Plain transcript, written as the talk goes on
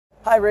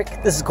Hi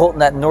Rick, this is Colton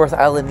at North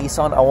Island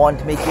Nissan. I wanted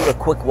to make you a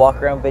quick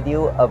walk around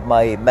video of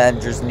my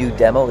manager's new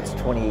demo. It's a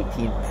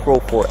 2018 Pro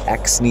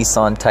 4X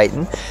Nissan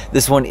Titan.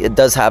 This one, it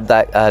does have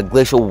that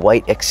glacial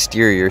white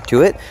exterior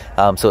to it,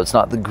 so it's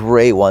not the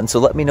gray one. So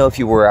let me know if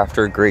you were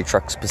after a gray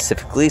truck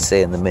specifically,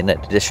 say in the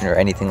Midnight Edition or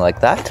anything like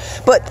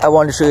that. But I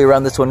wanted to show you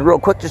around this one real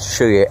quick just to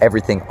show you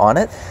everything on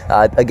it.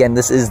 Again,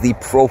 this is the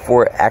Pro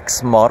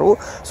 4X model,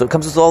 so it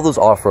comes with all those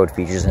off-road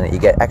features in it. You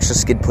get extra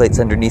skid plates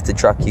underneath the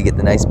truck, you get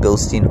the nice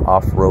Bilstein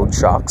off-road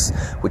shocks,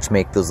 which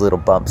make those little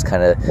bumps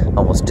kind of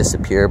almost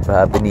disappear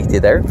beneath you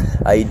there.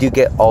 You do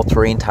get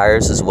all-terrain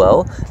tires as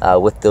well,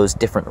 with those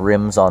different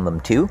rims on them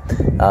too.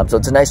 So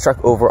it's a nice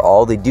truck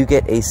overall. They do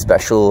get a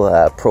special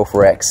Pro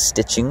 4X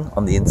stitching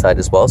on the inside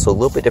as well, so a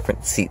little bit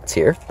different seats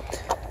here.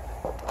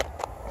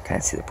 Kind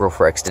of see the Pro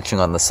 4X stitching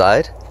on the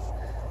side.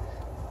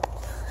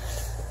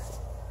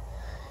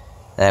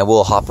 And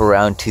we'll hop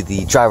around to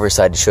the driver's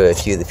side to show you a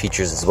few of the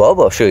features as well,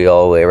 but I'll show you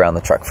all the way around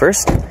the truck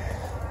first.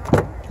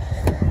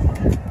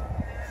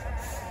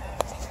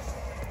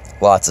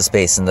 Lots of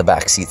space in the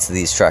back seats of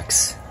these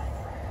trucks.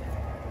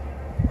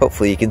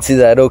 Hopefully you can see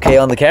that okay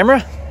on the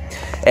camera.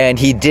 And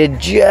he did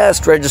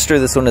just register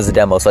this one as a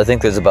demo, so I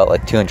think there's about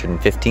like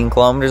 215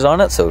 kilometers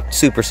on it, so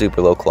super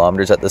low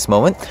kilometers at this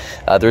moment.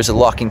 There's a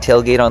locking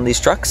tailgate on these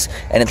trucks,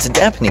 and it's a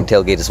dampening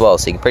tailgate as well,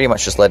 so you can pretty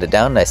much just let it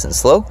down nice and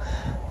slow.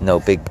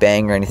 No big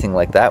bang or anything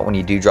like that when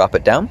you do drop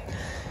it down.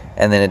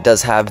 And then it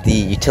does have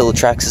the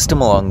Utilitrack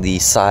system along the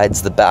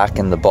sides, the back,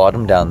 and the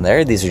bottom down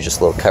there. These are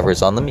just little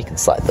covers on them, you can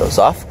slide those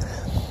off.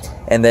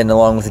 And then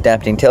along with the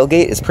dampening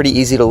tailgate, it's pretty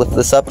easy to lift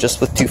this up just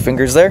with 2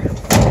 fingers there.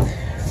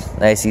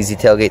 Nice easy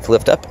tailgate to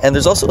lift up. And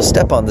there's also a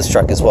step on this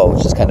truck as well,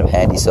 which is kind of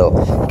handy. So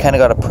you kind of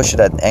got to push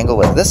it at an angle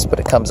like this, but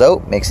it comes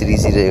out, makes it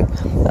easy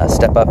to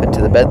step up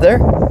into the bed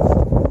there.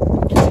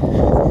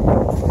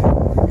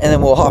 And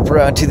then we'll hop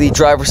around to the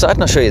driver's side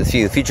and I'll show you a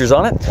few features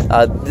on it.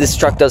 This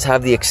truck does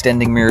have the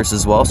extending mirrors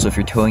as well, so if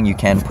you're towing you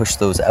can push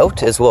those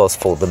out as well as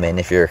fold them in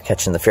if you're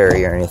catching the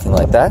ferry or anything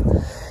like that.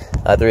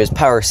 There is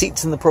power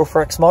seats in the Pro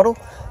 4X model.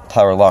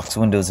 Power locks,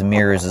 windows, and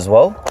mirrors as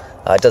well.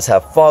 It does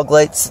have fog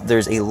lights.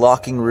 There's a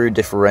locking rear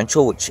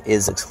differential, which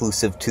is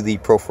exclusive to the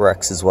Pro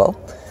 4X as well.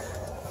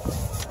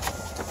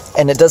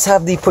 And it does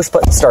have the push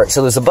button start.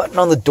 So there's a button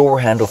on the door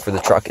handle for the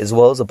truck, as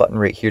well as a button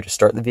right here to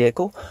start the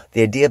vehicle.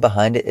 The idea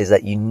behind it is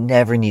that you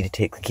never need to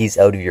take the keys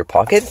out of your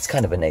pocket. It's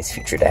kind of a nice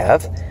feature to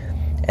have.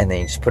 And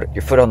then you just put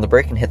your foot on the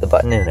brake and hit the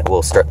button and it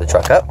will start the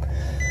truck up.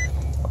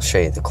 I'll show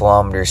you the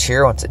kilometers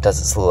here once it does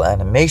its little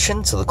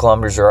animation. So the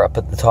kilometers are up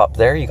at the top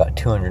there. You got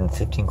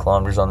 215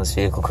 kilometers on this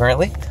vehicle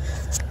currently.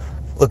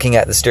 Looking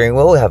at the steering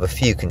wheel, we have a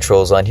few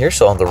controls on here.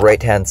 So on the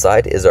right hand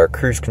side is our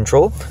cruise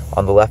control.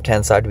 On the left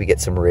hand side we get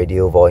some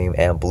radio, volume,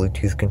 and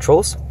Bluetooth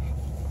controls.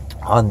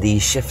 On the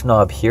shift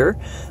knob here,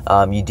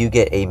 you do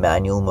get a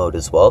manual mode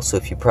as well. So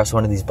if you press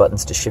one of these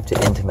buttons to shift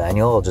it into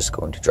manual, I'll just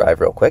go into drive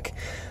real quick.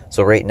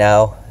 So right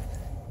now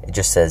it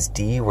just says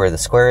D where the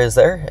square is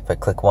there. If I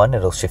click 1,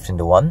 it'll shift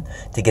into 1.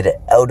 To get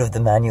it out of the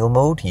manual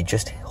mode, you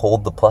just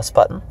hold the plus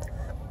button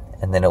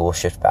and then it will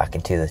shift back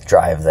into the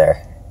drive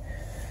there.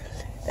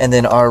 And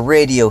then our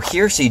radio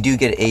here, so you do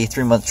get a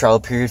 3-month trial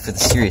period for the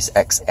Sirius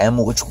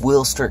XM, which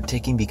will start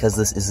ticking because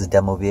this is a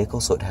demo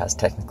vehicle, so it has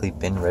technically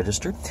been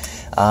registered.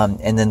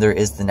 And then there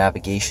is the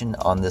navigation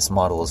on this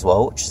model as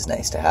well, which is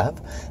nice to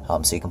have.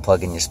 So you can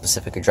plug in your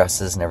specific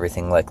addresses and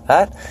everything like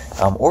that.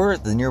 Or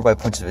the nearby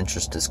points of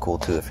interest is cool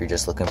too if you're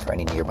just looking for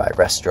any nearby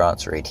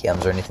restaurants or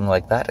ATMs or anything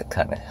like that. It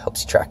kind of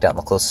helps you track down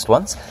the closest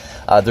ones.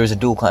 There's a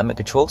dual climate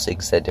control, so you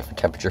can set a different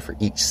temperature for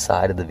each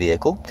side of the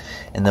vehicle.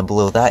 And then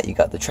below that, you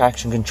got the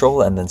traction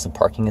control and then some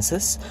parking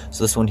assist.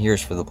 So this one here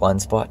is for the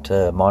blind spot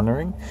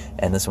monitoring,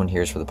 and this one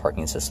here is for the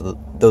parking assist. So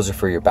those are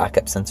for your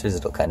backup sensors.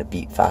 It'll kind of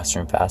beep faster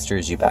and faster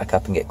as you back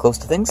up and get close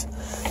to things.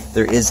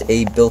 There is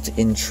a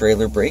built-in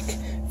trailer brake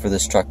for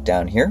this truck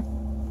down here.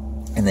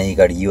 And then you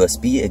got a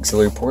USB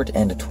auxiliary port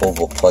and a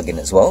 12-volt plug-in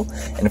as well.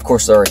 And of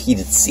course there are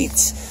heated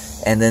seats.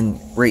 And then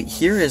right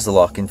here is the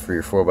lock-in for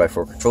your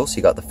 4x4 control. So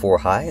you got the 4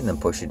 high and then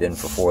push it in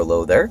for 4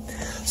 low there.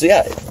 So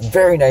yeah,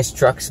 very nice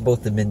trucks,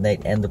 both the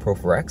Midnight and the Pro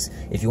 4X.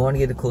 If you want to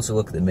get a closer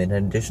look at the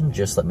Midnight Edition,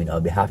 just let me know.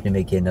 I'll be happy to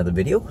make you another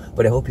video.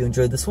 But I hope you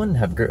enjoyed this one and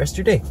have a great rest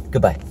of your day.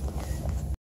 Goodbye.